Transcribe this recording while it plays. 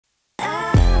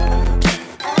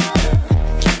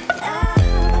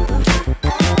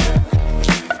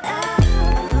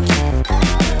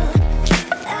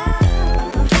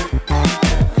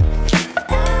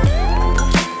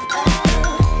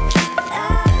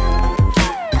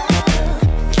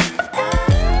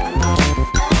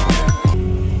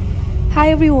Hi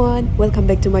everyone, welcome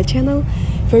back to my channel.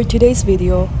 For today's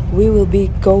video, we will be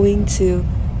going to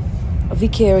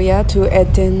VK area to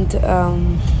attend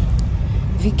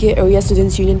VK area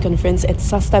Students Union Conference at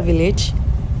Sasta Village,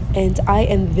 and I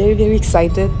am very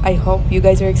excited. I hope you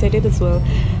guys are excited as well.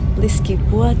 Please keep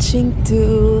watching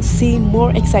to see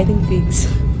more exciting things.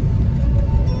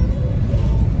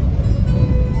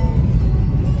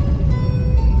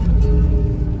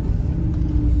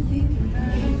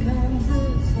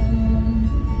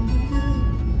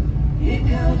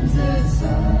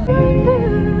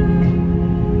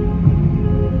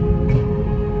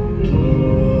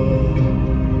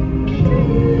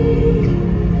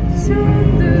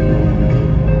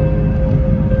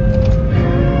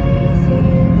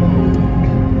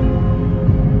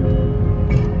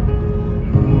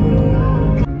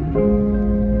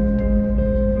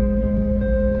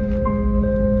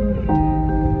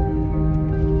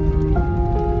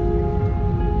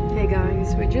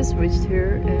 We just reached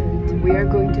here and we are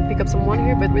going to pick up someone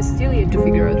here, but we still need to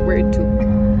figure out where to.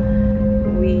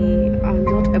 We are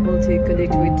not able to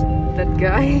connect with that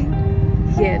guy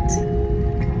yet,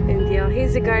 and yeah,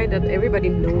 he's a guy that everybody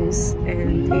knows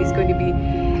and he's going to be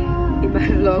in my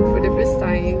vlog for the first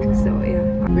time. So yeah,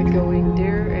 we're going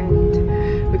there and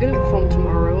we're gonna perform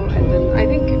tomorrow, and then I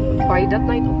think by that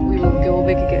night we will go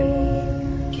back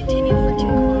again. Continue for 2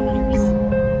 kilometers.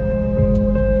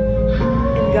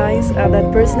 Guys,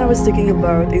 that person I was talking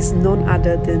about is none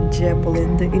other than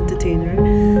Jepolin, the entertainer.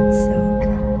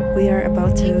 So we are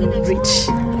about to reach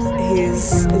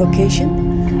his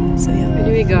location. So yeah.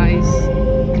 Anyway, guys,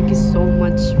 thank you so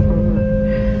much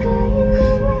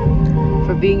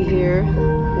for being here,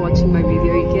 watching my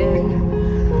video again.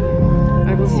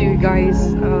 I will see you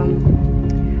guys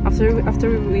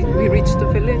after we reach the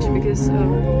village, because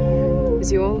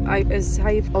as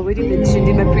I've already mentioned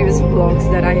in my previous vlogs,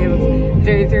 that I have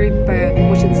very bad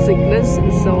motion sickness,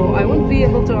 and so I won't be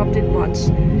able to update much.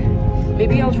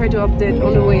 Maybe I'll try to update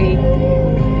on the way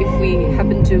if we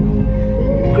happen to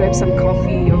grab some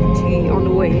coffee or tea on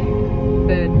the way.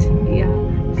 But yeah,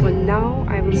 for now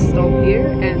I will stop here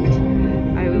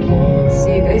and I will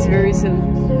see you guys very soon.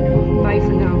 Bye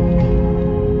for now.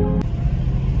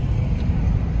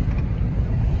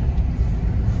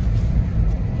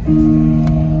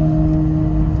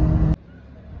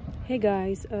 Hey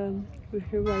guys, we're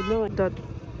here right now. That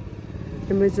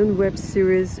Amazon web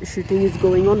series shooting is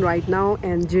going on right now,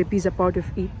 and JP is a part of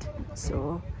it.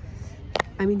 So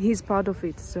I mean, he's part of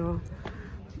it. So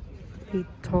he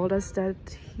told us that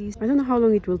I don't know how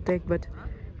long it will take, but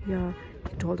yeah,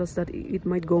 he told us that it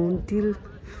might go until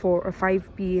 4 or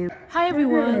 5 p.m. Hi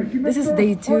everyone, this is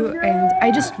day 2 and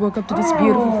I just woke up to these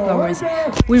beautiful flowers.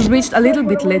 We reached a little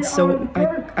bit late, so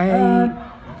I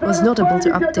was not able to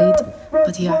update,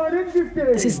 but yeah,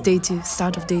 this is day 2,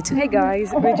 start of day 2. Hey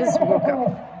guys, we just woke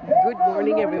up. Good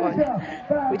morning everyone.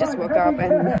 We just woke up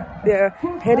and they're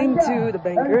heading to the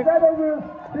bunker.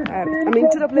 I mean,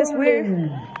 to the place where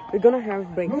we're gonna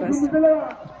have breakfast.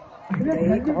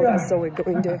 They called us, so we're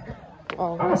going there.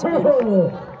 Oh, it's so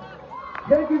beautiful.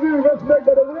 Thank you very much.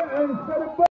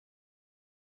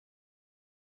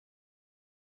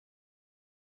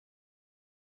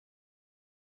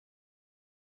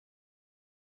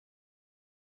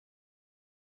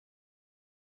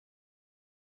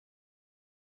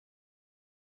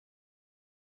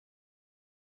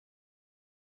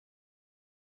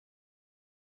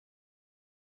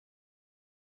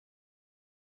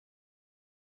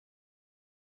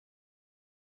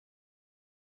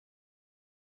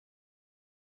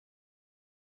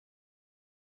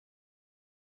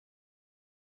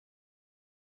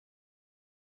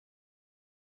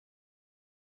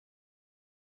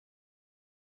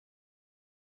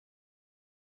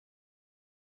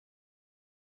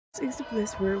 This is the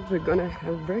place where we're gonna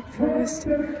have breakfast.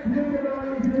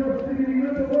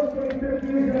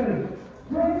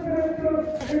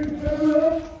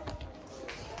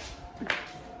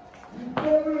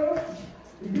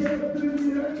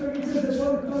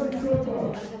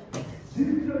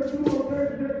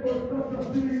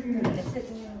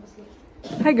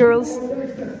 Hi girls.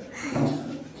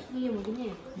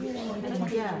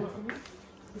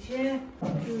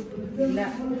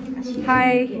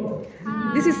 Hi,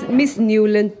 this is Miss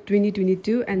Newland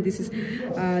 2022, and this is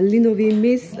Linovi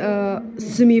Miss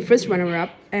Sumi first runner-up,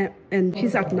 and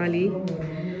she's Atnali.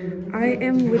 I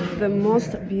am with the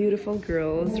most beautiful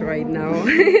girls right now.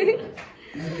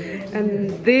 And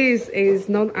this is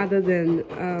none other than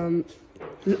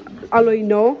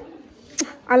Aloino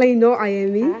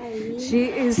Ayemi. Hi. She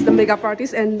is the makeup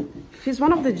artist and she's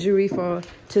one of the jury for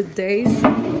today's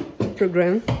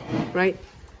program, right?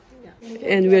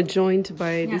 And we are joined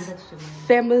by this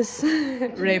famous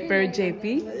rapper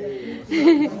JP.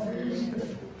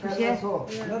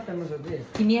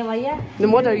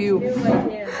 Then what are you?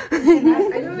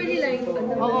 I don't really like.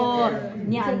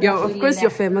 Yeah, of course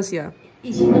you're famous, yeah.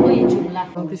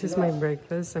 Well, this is my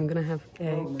breakfast. I'm gonna have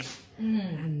egg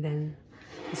and then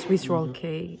a Swiss roll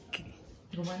cake,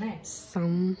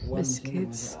 some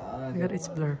biscuits. Oh my god, it's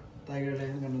blur.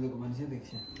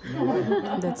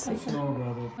 That's it.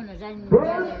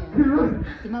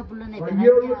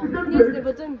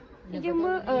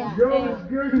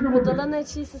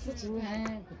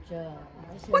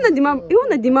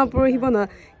 이거는 디마푸르 히바나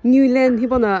뉴랜드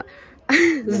히바나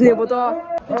Zneboda.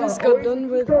 We just got done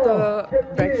with the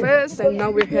breakfast and now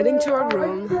we're heading to our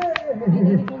room.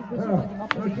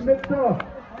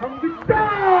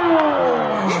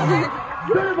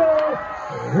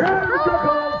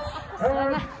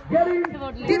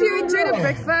 Did you enjoy the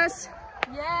breakfast?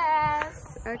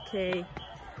 Yes. Okay.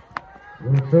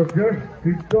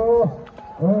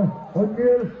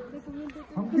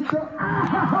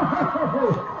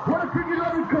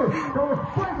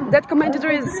 That commentator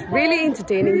is really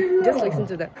entertaining. Just listen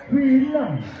to that.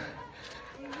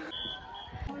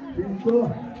 Oh.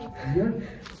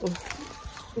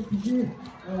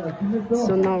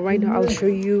 So now, right now, I'll show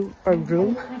you our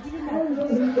room.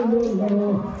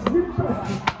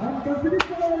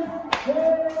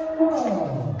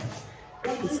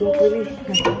 It's not really.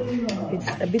 It's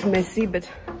a bit messy, but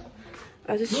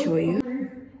I'll just show you.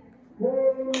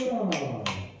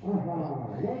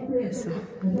 Yeah, so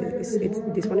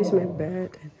this one is my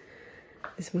bed. And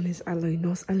this one is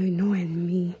Aloynos. Aloyno and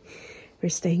me, we're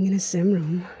staying in the same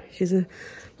room. She's a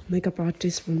makeup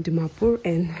artist from Dimapur,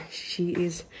 and she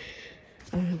is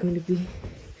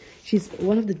she's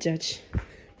one of the judge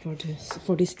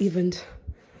for this event.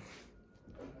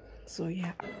 So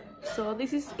yeah. So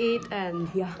this is it, and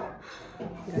yeah,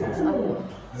 guys, I'm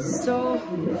so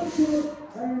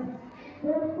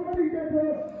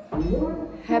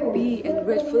happy and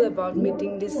grateful about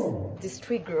meeting these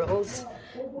three girls.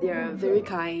 They are very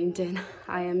kind, and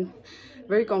I am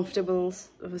very comfortable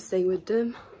staying with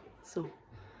them. So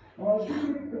yeah,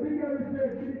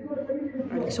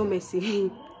 I look so messy.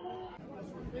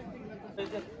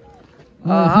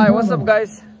 Hi, what's up,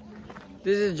 guys?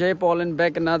 This is Jay Paul and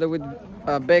back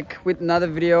with another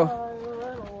video.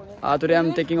 Today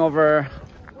I'm taking over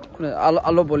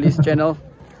Alo Police channel.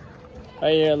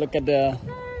 Right here, look at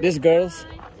these girls.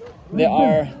 They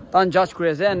are Tanjaj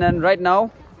Kurese, and then right now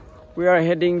we are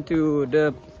heading to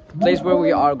the place where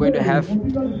we are going to have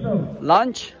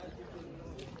lunch.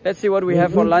 Let's see what we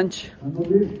have for lunch.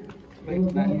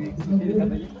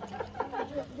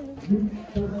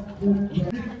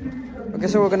 Okay,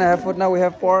 so we're gonna have food now. We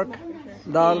have pork,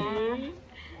 dal,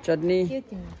 chutney,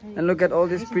 and look at all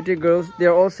these pretty girls.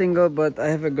 They're all single, but I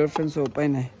have a girlfriend, so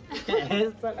fine.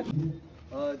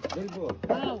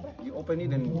 You open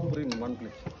it and put it in one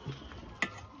place.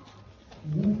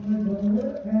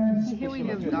 Here we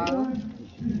have dal.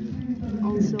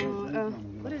 Also,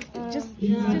 what is it? Just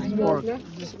pork.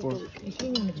 Just pork.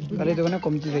 Kali itu kan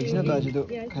community section atau aja tu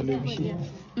kalau bisi.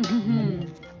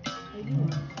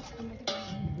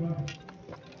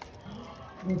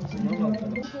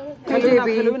 Hey JP.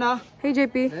 Hey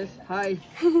JP. Yes, hi.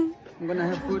 I'm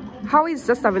gonna have food. How is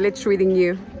Sasta Village treating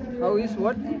you? How is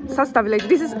what? Sasta Village.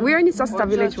 We're in Sasta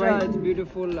Village, right? It's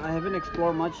beautiful. I haven't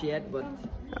explored much yet, but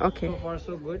okay. So far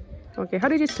so good. Okay. How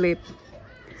did you sleep?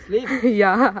 Sleep?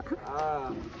 Yeah.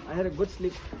 I had a good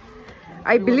sleep.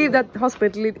 I believe that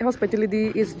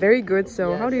hospitality is very good.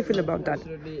 So yes, how do you feel about that?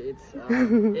 Absolutely, it's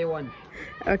A1.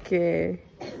 Okay.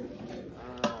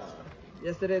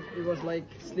 Yesterday it was like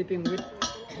sleeping with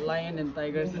lion and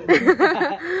tigers.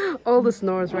 All the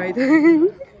snores, right?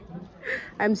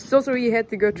 I'm so sorry you had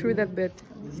to go through that bed.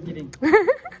 Just kidding.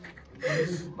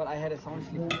 But I had a sound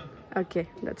sleep. Okay,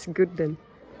 that's good then.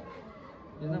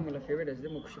 My favorite is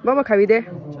Mama khabi de.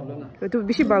 Chalo na. Tu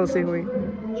bishi bal se hoy.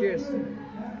 Cheers.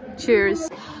 Cheers.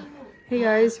 Hey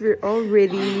guys, we're all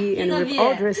ready and we're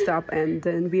all dressed up, and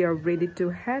then we are ready to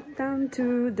head down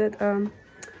to that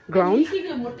ground.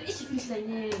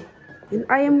 And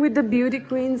I am with the beauty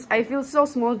queens. I feel so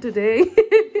small today.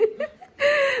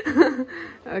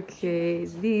 Okay,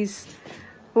 these.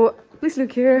 Oh, please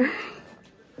look here.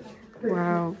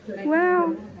 Wow,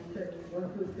 wow.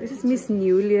 This is Miss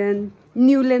Newland,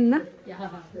 na?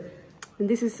 And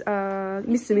this is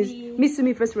Miss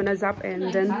Sumi first runners up,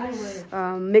 and then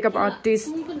makeup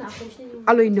artist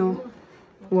Aloyno.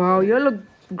 Wow, you all look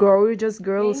gorgeous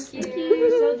girls.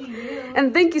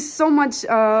 And thank you so much,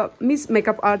 Miss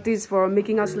Makeup Artist, for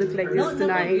making us look like this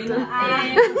tonight.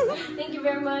 Thank you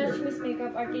very much, Miss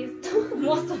Makeup Artist.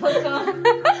 Most welcome.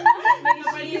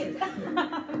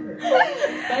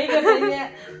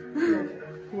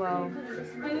 Wow.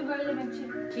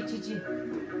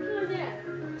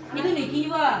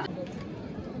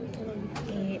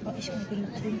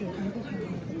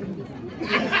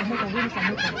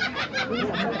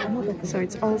 So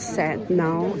it's all set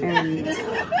now, and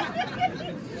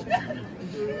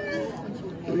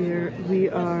we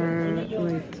are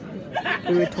like,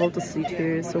 we were told to sit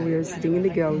here, so we are sitting in the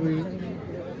gallery,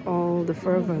 all the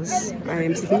four of us. I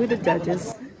am sitting with the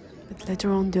judges, but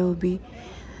later on they'll be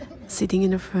sitting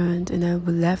in the front and I will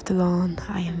be left alone.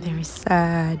 I am very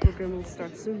sad. The program will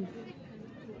start soon,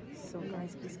 so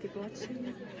guys, please keep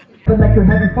watching. Feel like you're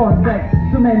having fun, sex.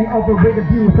 Too many overrated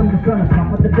views. I'm just trying to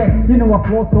top of the deck. You know I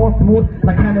flow so smooth,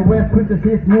 like kind of West Princess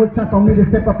is smooth. Time for me to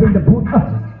step up in the booth.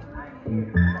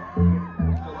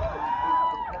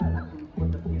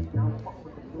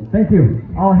 Thank you.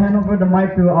 I'll hand over the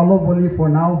mic to Aloboli for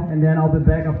now, and then I'll be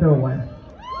back after a while.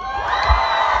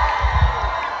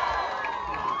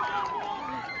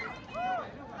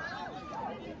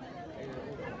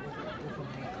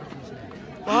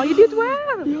 Oh, you did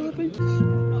well! Yeah, thank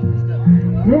you.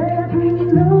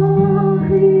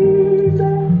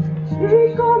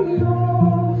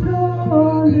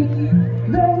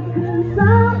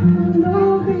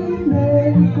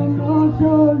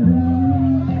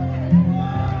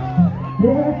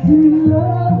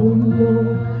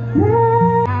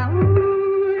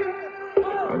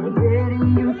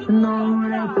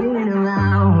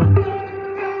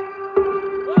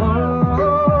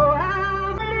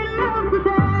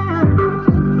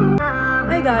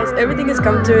 Hey guys, everything has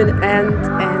come to an end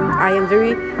and I am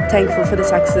very thankful for the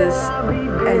success,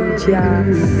 and yeah,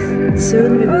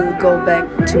 soon we will go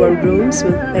back to our rooms,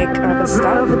 we'll pack up our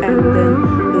stuff and then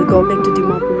we'll go back to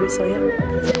Dimapur. So yeah,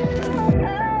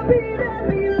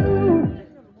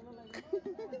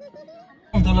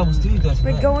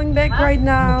 we're going back right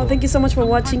now. Thank you so much for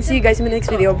watching. See you guys in the next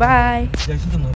video. Bye.